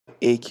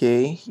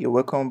AK. You're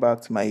welcome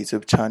back to my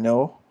YouTube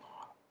channel.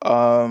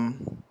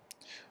 Um,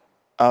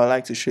 I would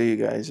like to show you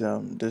guys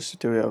this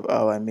tutorial of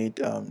how I made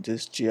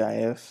this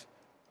GIF.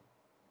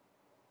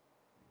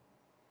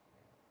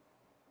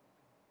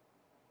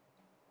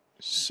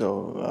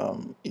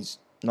 So it's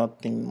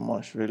nothing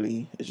much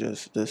really. It's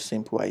just the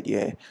simple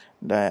idea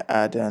that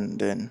I had, and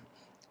then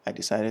I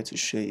decided to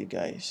show you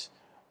guys.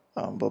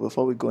 But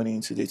before we go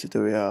into the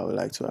tutorial, I would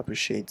like to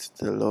appreciate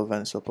the love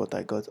and support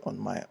I got on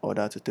my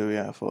other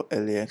tutorial for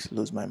LAX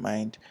Lose My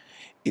Mind.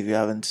 If you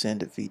haven't seen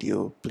the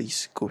video,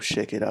 please go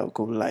check it out,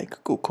 go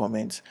like, go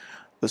comment,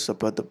 go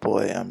support the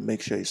boy, and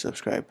make sure you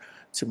subscribe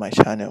to my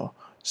channel.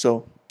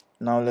 So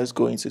now let's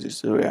go into the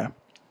tutorial.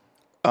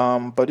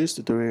 For this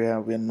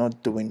tutorial, we're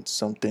not doing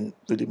something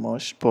really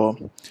much, but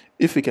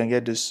if we can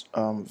get this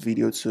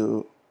video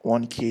to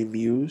 1K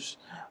views,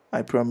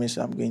 I promise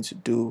I'm going to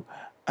do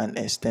an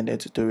extended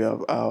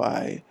tutorial of how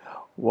I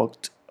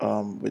worked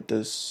with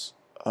this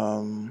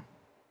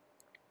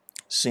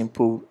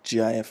simple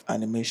GIF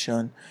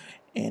animation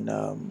in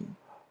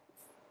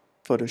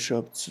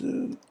Photoshop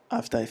to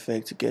After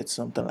Effects to get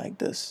something like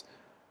this.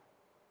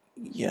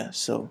 Yeah,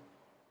 so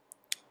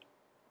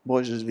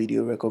watch this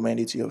video, recommend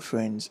it to your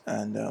friends,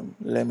 and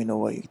let me know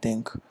what you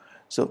think.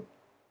 So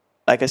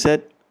like I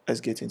said, let's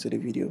get into the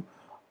video.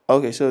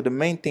 Okay, so the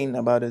main thing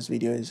about this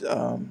video is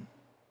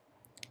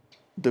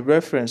the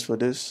reference for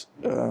this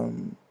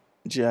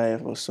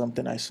GIF was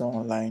something I saw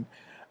online,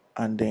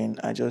 and then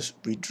I just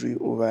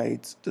redrew over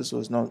it. This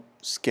was not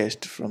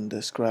sketched from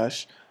the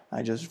scratch.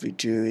 I just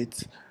redrew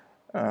it.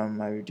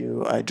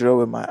 I draw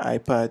with my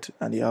iPad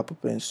and the Apple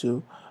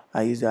Pencil.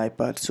 I use the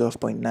iPad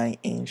 12.9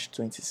 inch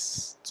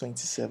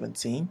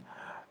 2017,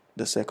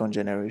 the second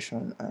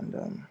generation,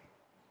 and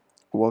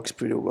works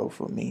pretty well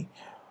for me.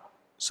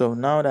 So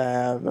now that I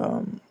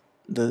have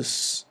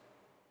this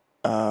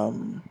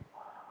um,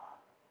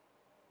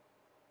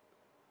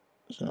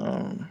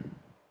 um,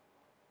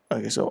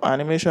 okay, so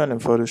animation in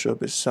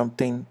Photoshop is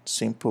something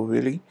simple,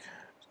 really,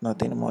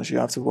 nothing much. You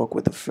have to work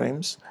with the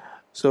frames.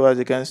 So as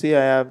you can see,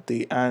 I have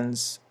the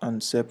hands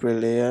on separate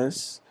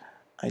layers.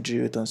 I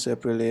drew it on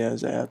separate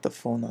layers. I have the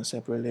phone on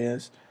separate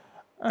layers,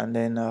 and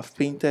then I've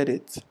painted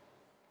it.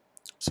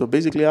 So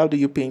basically, how do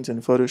you paint in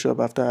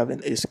Photoshop after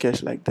having a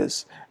sketch like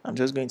this? I'm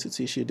just going to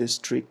teach you this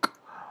trick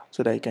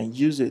so that you can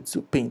use it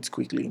to paint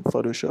quickly in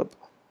Photoshop.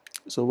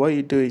 So what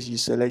you do is you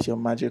select your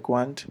magic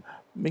wand,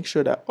 make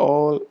sure that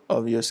all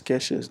of your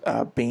sketches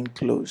are pane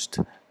closed.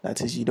 That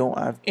is, you don't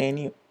have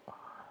any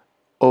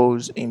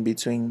O's in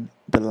between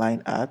the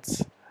line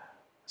arts.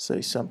 So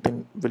it's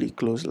something really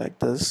close like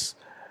this.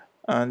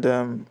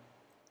 And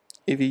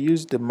if you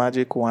use the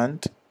magic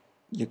wand,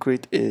 you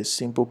create a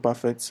simple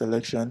perfect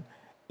selection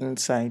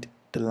inside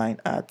the line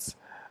arts.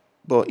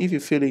 But if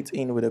you fill it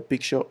in with a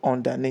picture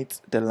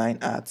underneath the line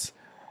arts,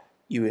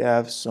 you will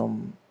have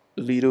some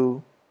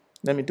little,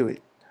 let me do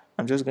it.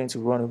 I'm just going to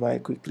run over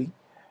it quickly.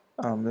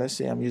 Let's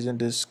say I'm using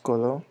this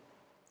color,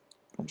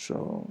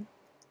 control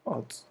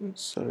alt,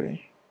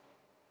 sorry,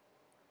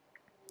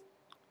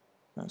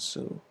 and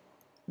so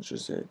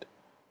just said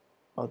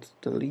alt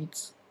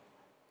delete.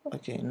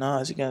 Okay, now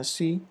as you can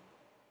see,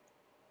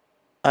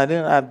 I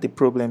didn't have the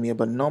problem here,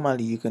 but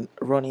normally you can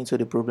run into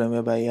the problem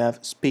whereby you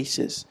have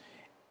spaces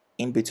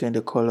in between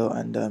the color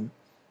and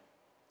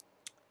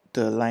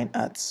the line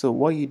art. So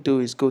what you do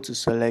is go to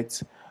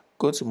select,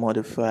 go to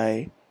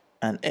modify,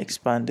 and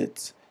expand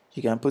it.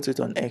 You can put it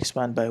on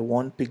expand by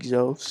 1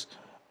 pixels,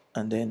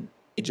 and then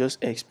it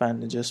just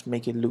expand and just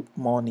make it look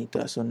more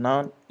neater. So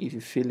now if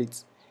you fill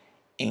it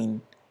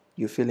in,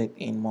 you fill it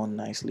in more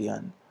nicely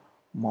and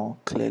more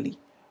clearly.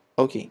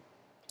 Okay,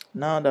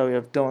 now that we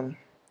have done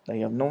that,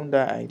 you have known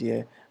that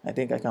idea, I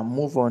think I can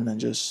move on and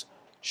just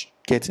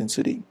get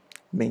into the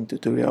main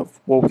tutorial of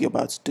what we're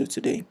about to do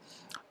today.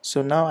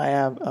 So now I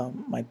have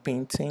my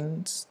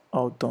paintings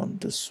all done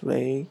this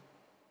way.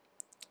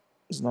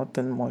 It's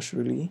nothing much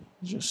really,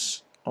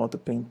 just all the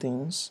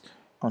paintings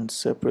on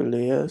separate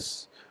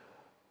layers.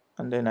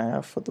 And then I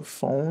have for the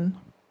phone,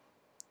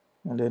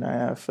 and then I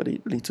have for the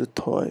little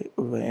toy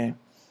over here.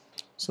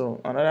 So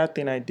another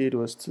thing I did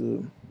was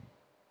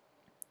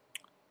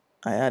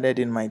I added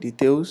in my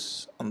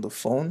details on the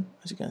phone.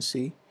 As you can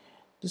see,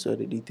 these are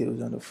the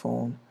details on the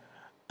phone.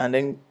 And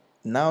then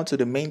now to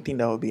the main thing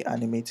that will be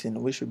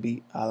animating, which will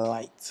be a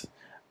light.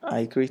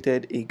 I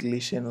created a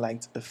glitching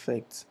light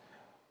effect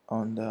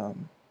on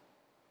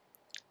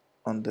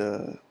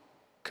the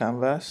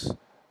canvas.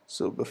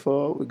 So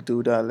before we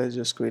do that, let's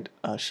just create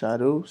our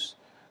shadows.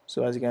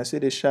 So as you can see,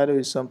 the shadow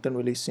is something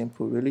really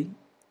simple. Really,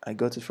 I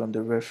got it from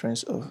the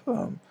reference of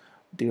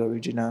the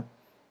original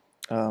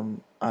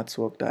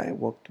artwork that I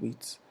worked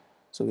with.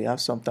 So we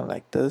have something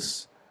like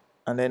this,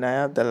 and then I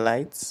have the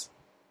lights.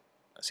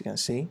 As you can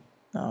see,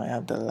 now I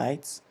have the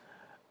lights,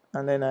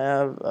 and then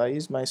I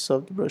use my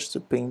soft brush to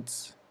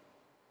paint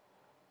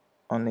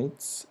on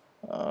it.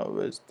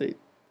 Where's the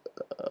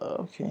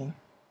okay,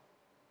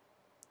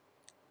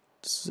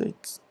 this is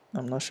it.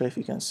 I'm not sure if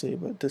you can see,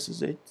 but this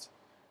is it.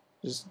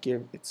 Just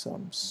give it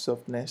some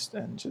softness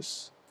and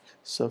just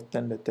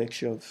soften the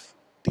texture of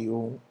the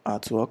whole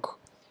artwork.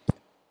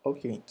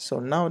 Okay, so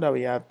now that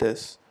we have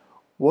this,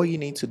 what you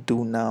need to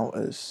do now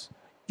is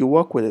you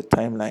work with a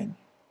timeline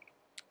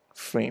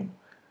frame.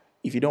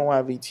 If you don't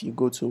have it, you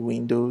go to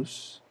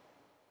Windows,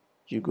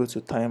 you go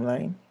to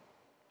timeline.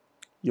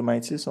 You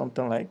might see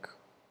something like,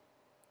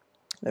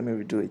 let me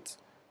redo it.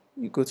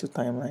 You go to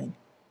timeline,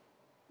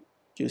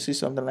 you see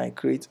something like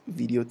create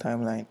video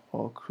timeline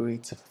or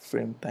create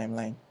frame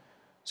timeline.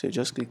 So you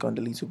just click on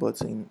the little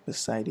button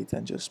beside it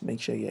and just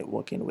make sure you're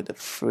working with the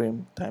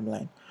frame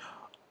timeline.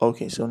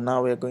 Okay, so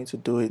now we're going to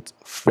do it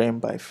frame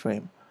by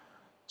frame.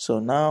 So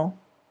now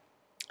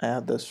I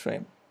have this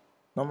frame.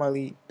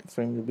 Normally the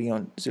frame will be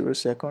on 0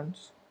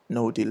 seconds,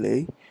 no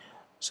delay.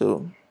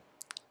 So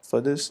for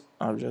this,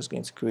 I'm just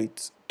going to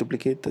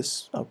duplicate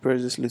this. I'll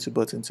press this little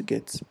button to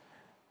get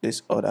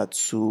this other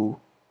two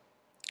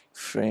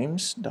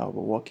frames that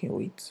we're working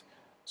with.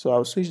 So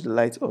I'll switch the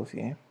light off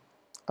here.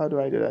 How do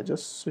I do that?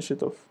 Just switch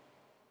it off.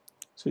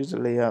 Switch the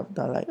layer of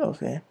that light off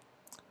here.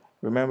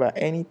 Remember,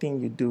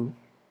 anything you do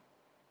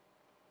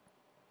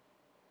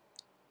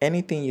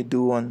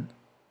on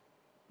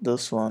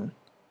this one,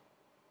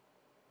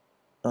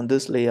 on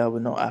this layer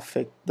will not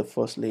affect the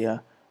first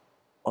layer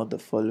or the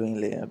following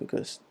layer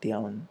because they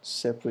are on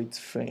separate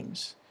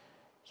frames.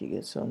 You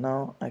get, so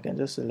now I can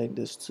just select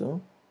this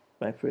two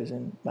by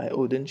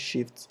holding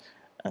shift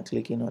and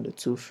clicking on the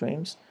two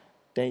frames,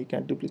 then you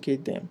can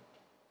duplicate them.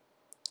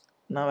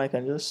 Now I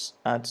can just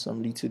add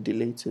some little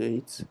delay to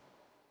it.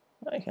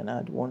 I can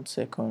add 1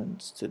 second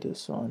to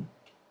this one,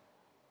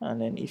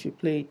 and then if you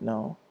play it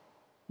now,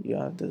 you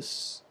have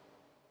this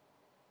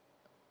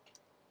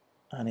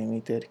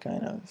animated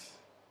kind of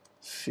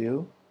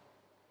feel.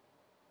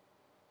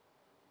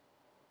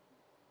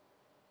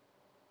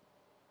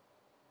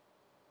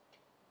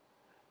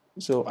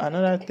 So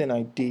another thing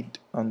I did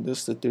on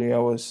this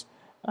tutorial was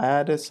I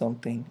added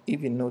something.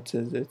 If you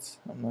notice it,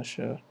 I'm not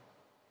sure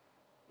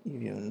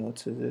if you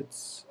notice it.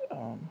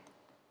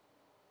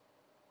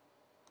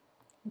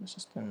 The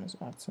system is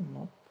acting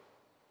up.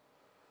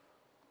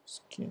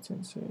 Let's get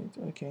into it.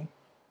 Okay,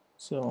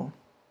 so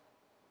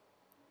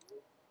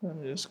let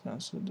me just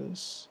cancel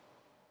this.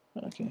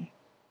 Okay,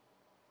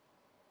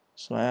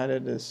 so I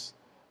added this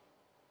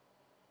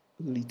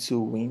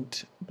little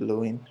wind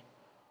blowing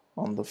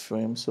on the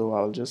frame. So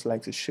I'll just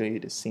like to show you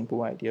the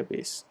simple idea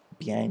base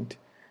behind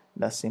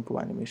that simple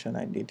animation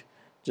I did.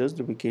 Just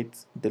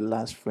duplicate the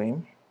last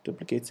frame,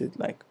 duplicate it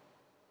like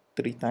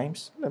 3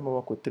 times. Let me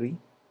work with 3.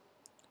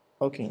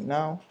 Okay,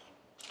 now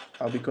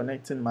I'll be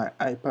connecting my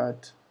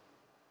iPad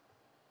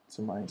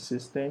to my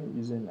system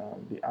using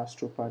the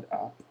AstroPad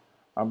app.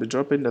 I'll be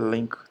dropping the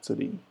link to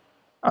the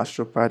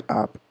AstroPad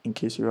app in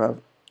case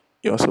you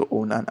also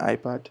own an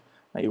iPad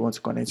and you want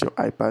to connect your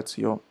iPad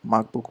to your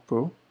MacBook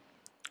Pro.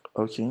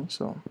 Okay,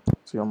 so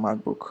to your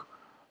MacBook.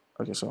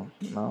 Okay, so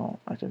now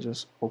I can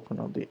just open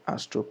up the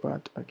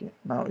AstroPad. Okay,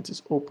 now it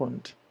is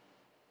opened.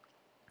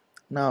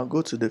 Now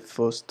go to the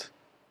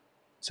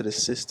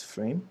sixth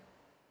frame.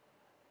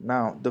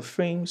 Now the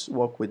frames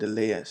work with the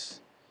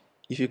layers.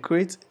 If you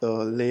create a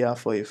layer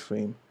for a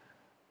frame,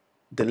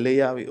 the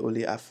layer will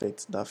only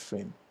affect that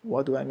frame.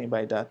 What do I mean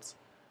by that?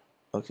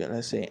 Okay,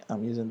 let's say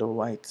I'm using the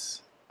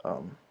white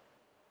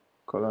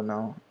color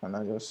now, and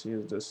I just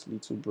use this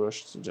little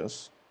brush to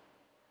just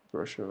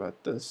brush over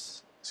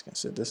this. As you can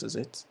see, this is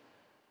it.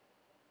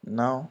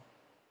 Now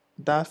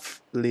that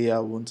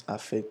layer won't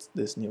affect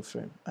this new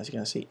frame. As you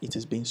can see, it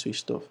is being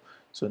switched off.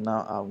 So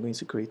now I'm going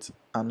to create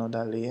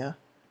another layer,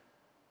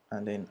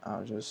 and then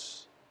I'll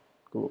just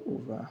go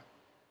over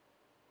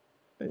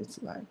it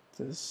like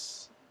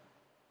this.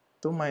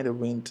 Don't mind the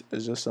wind,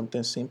 it's just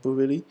something simple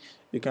really.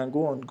 You can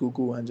go on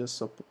Google and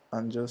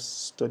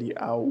just study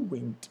how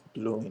wind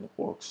blowing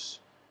works.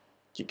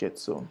 You get,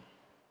 so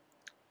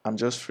I'm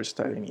just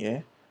freestyling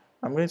here.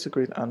 I'm going to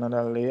create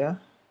another layer.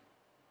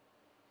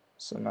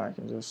 So now I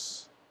can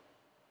just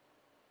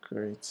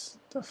create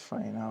the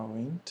final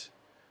wind.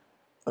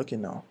 Okay,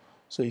 now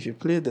so if you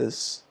play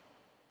this,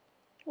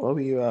 what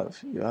will you have?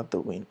 You have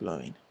the wind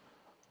blowing.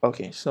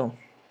 Okay, so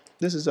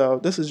this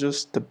is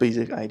just the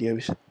basic idea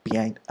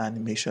behind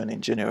animation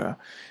in general.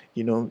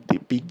 You know, the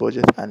big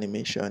budget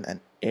animation and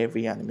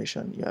every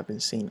animation you have been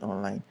seeing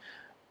online,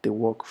 they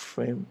work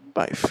frame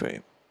by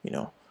frame, you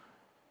know.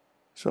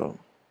 So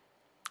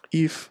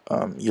if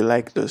you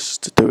like this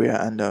tutorial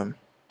and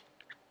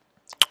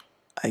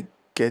I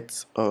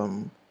get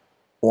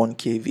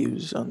 1K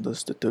views on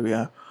this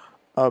tutorial,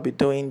 I'll be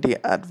doing the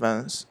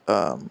advanced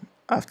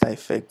After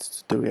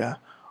Effects tutorial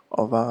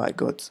of how I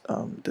got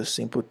the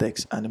simple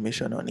text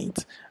animation on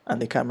it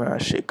and the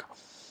camera shake.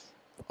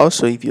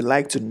 Also, if you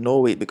like to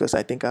know it, because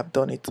I think I've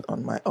done it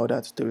on my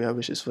other tutorial,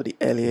 which is for the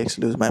LAX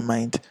Lose My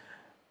Mind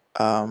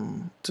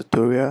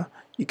tutorial,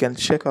 you can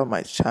check out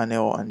my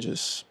channel and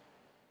just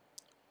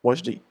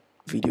watch the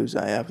videos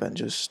I have and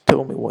just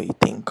tell me what you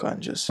think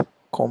and just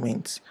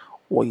comment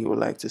what you would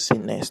like to see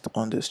next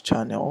on this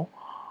channel.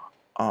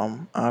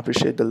 I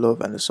appreciate the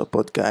love and the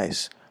support,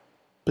 guys.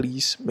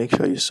 Please make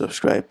sure you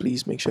subscribe.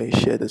 Please make sure you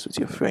share this with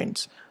your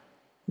friends.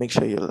 Make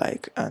sure you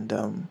like,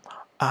 and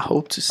I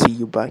hope to see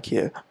you back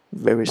here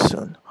very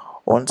soon.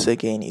 Once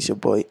again, it's your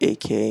boy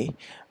AK.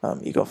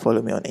 You can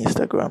follow me on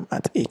Instagram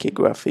at AK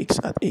Graphics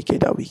at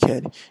AK that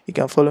wicked. You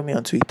can follow me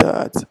on Twitter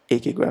at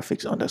AK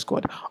Graphics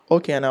underscore.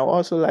 Okay, and I would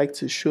also like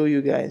to show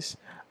you guys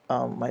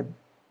my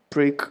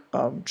break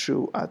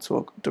through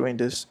artwork during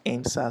this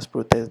INSAS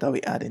protest that we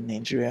had in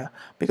Nigeria,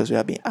 because we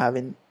have been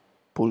having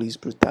police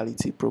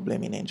brutality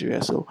problem in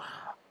Nigeria. So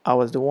I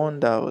was the one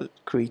that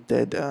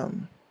created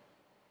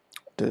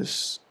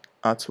this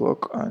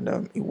artwork,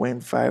 and it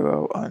went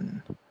viral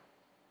and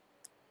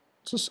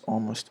just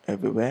almost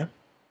everywhere.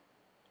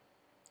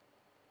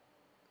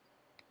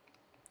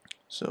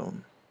 So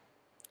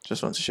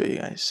just want to show you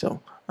guys.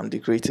 So I'm the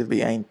creative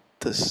behind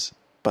this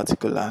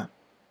particular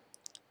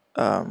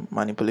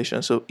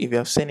manipulation. So if you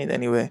have seen it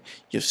anywhere,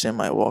 you've seen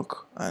my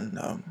work, and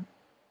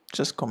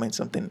just comment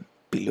something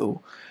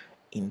below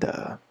in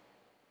the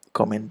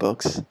comment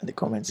box, in the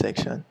comment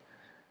section.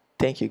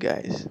 Thank you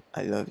guys.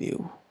 I love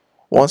you.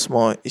 Once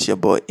more, it's your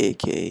boy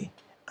AK,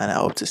 and I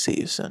hope to see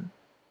you soon.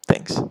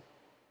 Thanks.